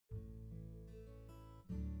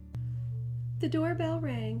The Doorbell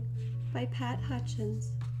Rang by Pat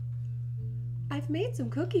Hutchins. "I've made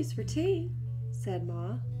some cookies for tea," said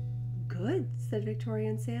Ma. "Good," said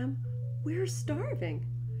Victoria and Sam. "We're starving."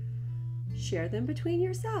 "Share them between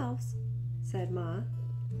yourselves," said Ma.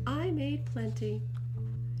 "I made plenty."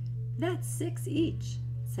 "That's 6 each,"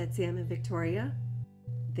 said Sam and Victoria.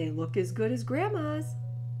 "They look as good as Grandma's,"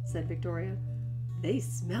 said Victoria. "They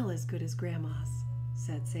smell as good as Grandma's,"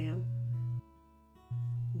 said Sam.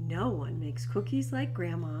 "No one makes cookies like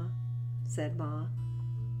Grandma," said Ma,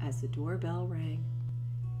 as the doorbell rang.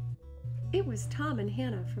 It was Tom and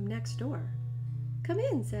Hannah from next door. "Come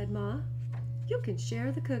in," said Ma. "You can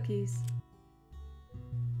share the cookies."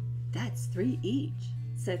 "That's 3 each,"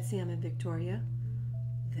 said Sam and Victoria.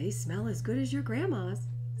 "They smell as good as your Grandma's,"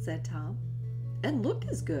 said Tom. "And look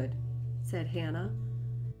as good," said Hannah.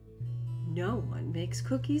 "No one makes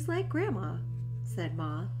cookies like Grandma," said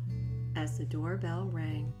Ma, as the doorbell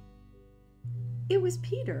rang. It was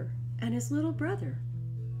Peter and his little brother.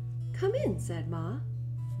 "Come in," said Ma.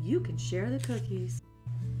 "You can share the cookies."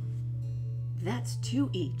 "That's 2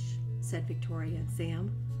 each," said Victoria and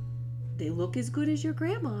Sam. "They look as good as your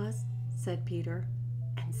Grandma's," said Peter,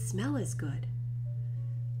 "and smell as good."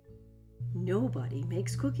 "Nobody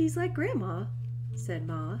makes cookies like Grandma," said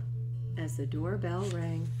Ma, as the doorbell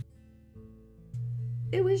rang.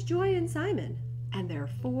 It was Joy and Simon and their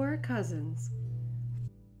 4 cousins.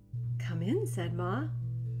 "Come in," said Ma.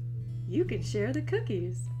 "You can share the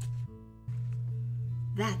cookies."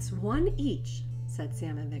 "That's 1 each," said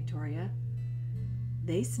Sam and Victoria.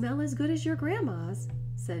 "They smell as good as your Grandma's,"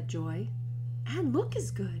 said Joy. "And look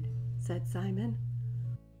as good," said Simon.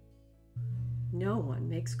 "No one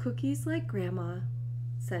makes cookies like Grandma,"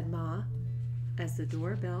 said Ma, as the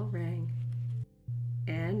doorbell rang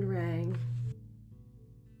and rang.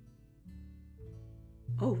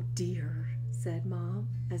 "Oh dear," said Mom,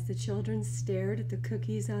 as the children stared at the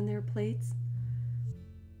cookies on their plates.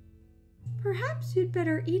 "Perhaps you'd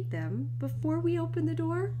better eat them before we open the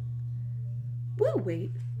door." "We'll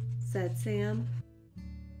wait," said Sam.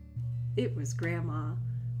 It was Grandma,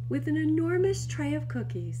 with an enormous tray of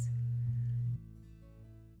cookies.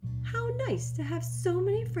 "How nice to have so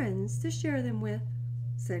many friends to share them with,"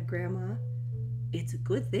 said Grandma. "It's a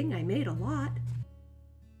good thing I made a lot."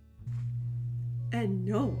 "And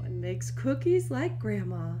no one makes cookies like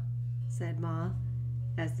Grandma," said Ma,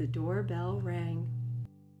 as the doorbell rang.